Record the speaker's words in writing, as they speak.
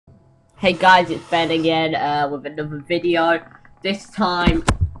Hey guys, it's Ben again with another video. This time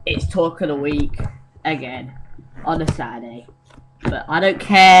it's Talk of the Week again on a Saturday. But I don't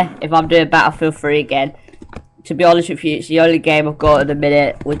care if I'm doing Battlefield 3 again. To be honest with you, it's the only game I've got in a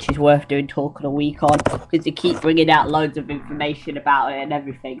minute which is worth doing Talk of the Week on, because they keep bringing out loads of information about it and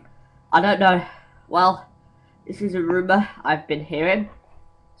everything. I don't know. Well, this is a rumour I've been hearing.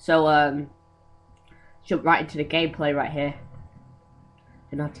 So jump right into the gameplay right here.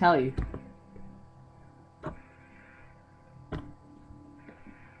 And I'll tell you.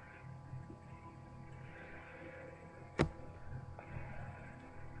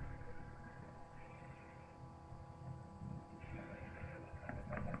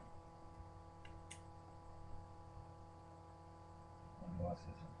 What's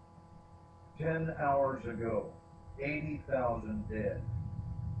this? 10 hours ago, 80,000 dead.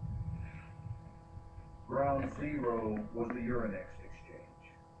 Ground zero was the Urinex exchange.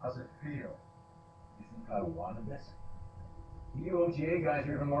 How's it feel? You think I wanted this? You OTA guys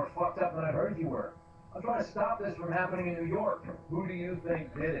are even more fucked up than I heard you were. I'm trying to stop this from happening in New York. Who do you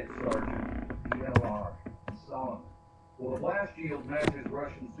think did it, Sergeant? DLR. Solomon. Well, the blast shield matches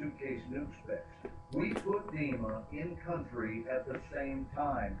Russian suitcase nuke specs. We put Dima in country at the same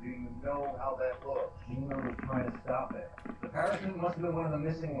time. Do you know how that looks? Dima was trying to stop it. The parachute must have been one of the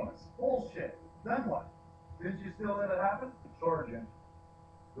missing ones. Bullshit. Then what? Did you still let it happen? Sergeant,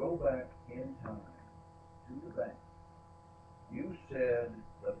 go back in time to the bank. You said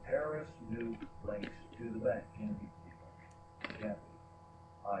the Paris nuke links to the bank. Yeah.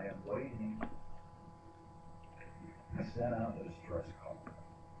 I am waiting. I sent out the distress call.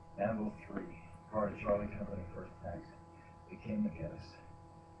 bf3. Car to Charlie Company, first taxi. They came to get us.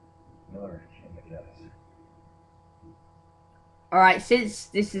 Miller came to get us. Alright, since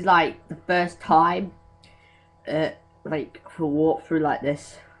this is like the first time like for a walkthrough like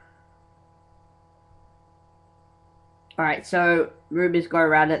this. Alright, so rumors go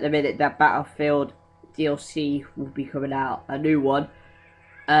around at the minute that Battlefield DLC will be coming out, a new one.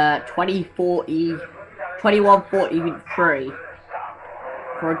 2143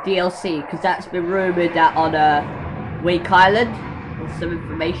 for a DLC, because that's been rumored that on Wake Island, there's some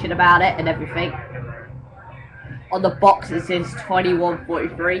information about it and everything. On the box it says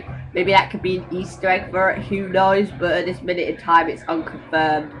 2143. Maybe that could be an Easter egg for it, who knows, but at this minute in time it's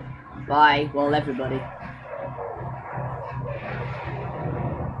unconfirmed by, well, everybody.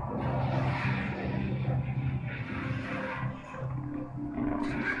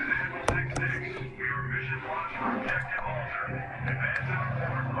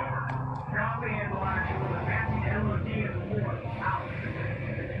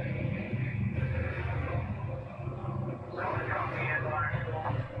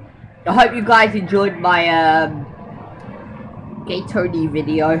 I hope you guys enjoyed my Gay Tony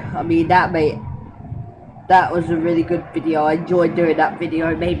video. I mean, that was a really good video. I enjoyed doing that video.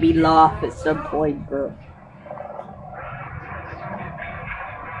 It made me laugh at some point, but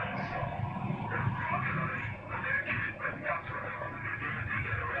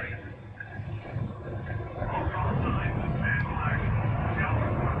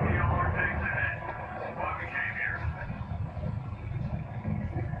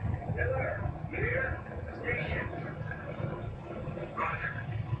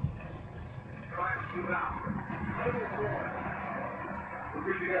We're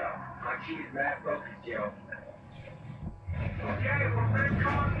good to go. My key is mad focused, Joe. Okay, we're ready for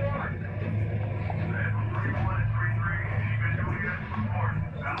on one. 31 and 33. Even though we got support.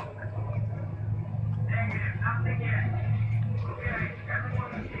 South. Negative, nothing yet. Okay,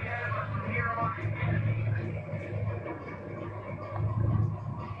 everyone is ahead of us from here on.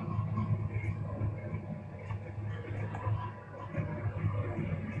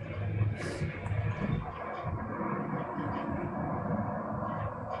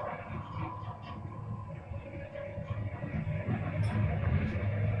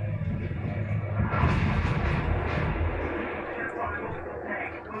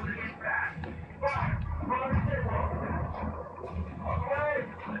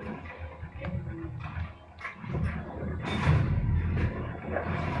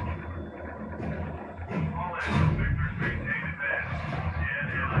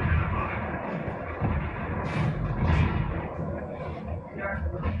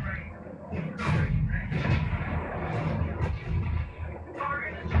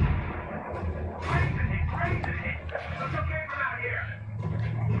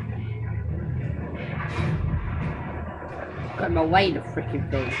 got my way the freaking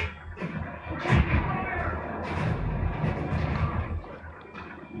thing.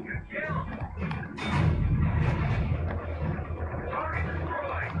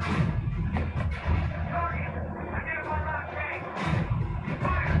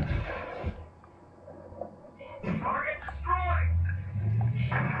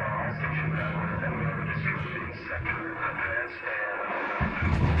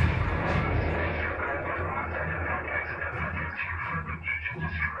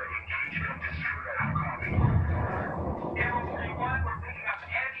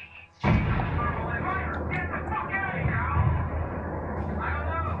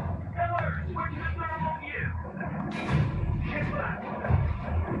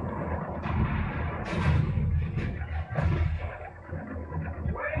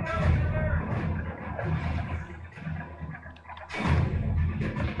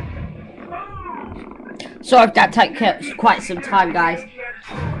 Sorry if that took quite some time, guys.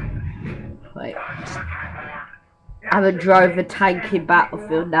 Wait. I haven't drove a tank in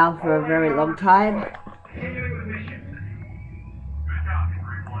Battlefield now for a very long time.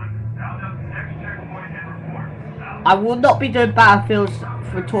 I will not be doing Battlefields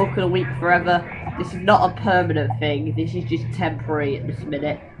for Talk of the Week forever. This is not a permanent thing. This is just temporary at this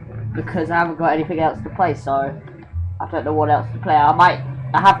minute because I haven't got anything else to play. So I don't know what else to play.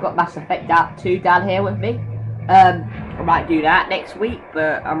 I have got Mass Effect 2 down here with me. I might do that next week,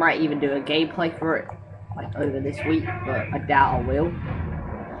 but I might even do a gameplay for it like over this week, but I doubt I will.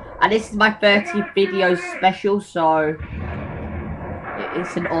 And this is my 30th video special, so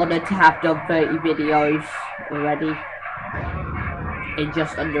it's an honour to have done 30 videos already in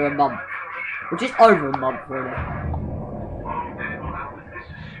just under a month, or just over a month really.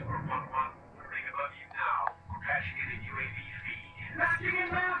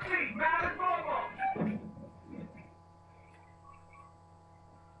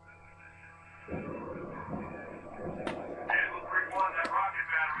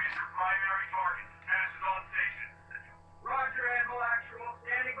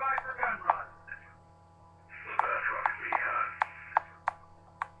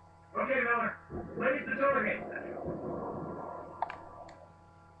 Okay, Miller. Raise the target.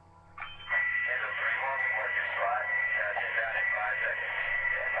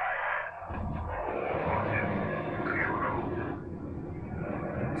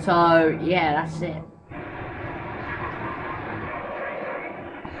 So yeah, that's it.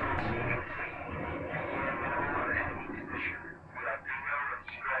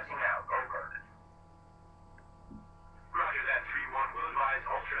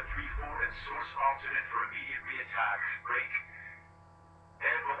 Source alternate for immediate re-attack. Break.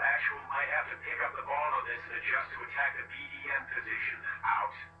 And with actual might have to pick up the ball on this and adjust to attack the BDM position.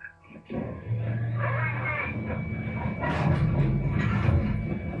 Out.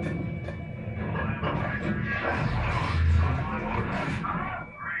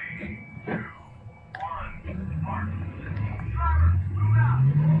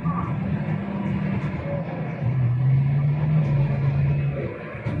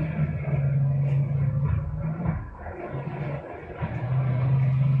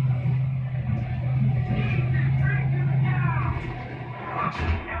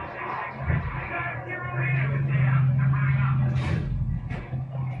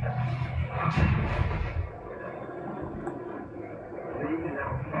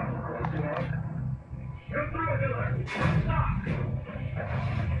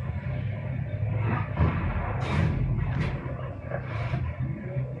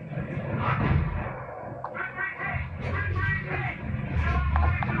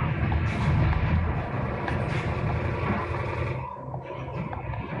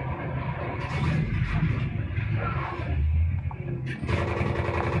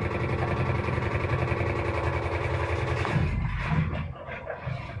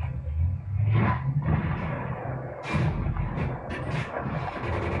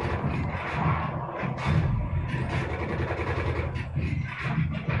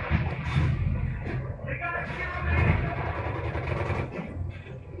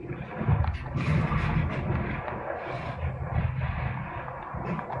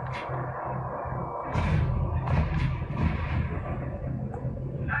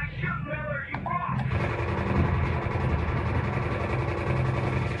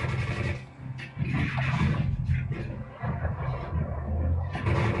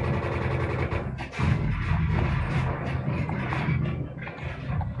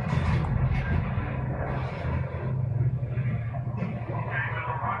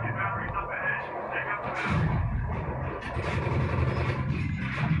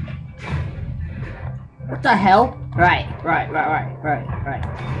 What the hell? Right.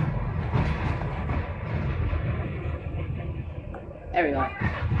 There we go.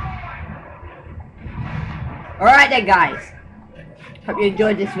 Alright then, guys. Hope you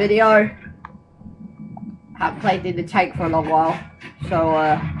enjoyed this video. Haven't played in the tank for a long while, so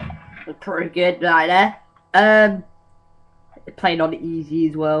it's pretty good right there. Playing on easy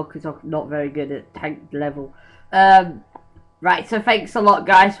as well because I'm not very good at tank level. Right, so thanks a lot,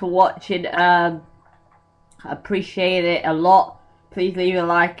 guys, for watching. Appreciate it a lot. Please leave a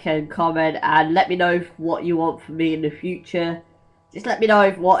like and comment and let me know what you want from me in the future. Just let me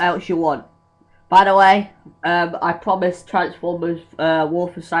know what else you want. By the way, I promised Transformers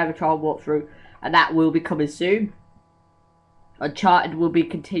War for Cybertron walkthrough, and that will be coming soon. Uncharted will be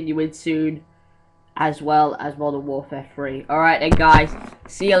continuing soon, as well as Modern Warfare 3. Alright then, guys,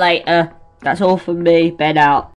 see you later. That's all from me. Ben out.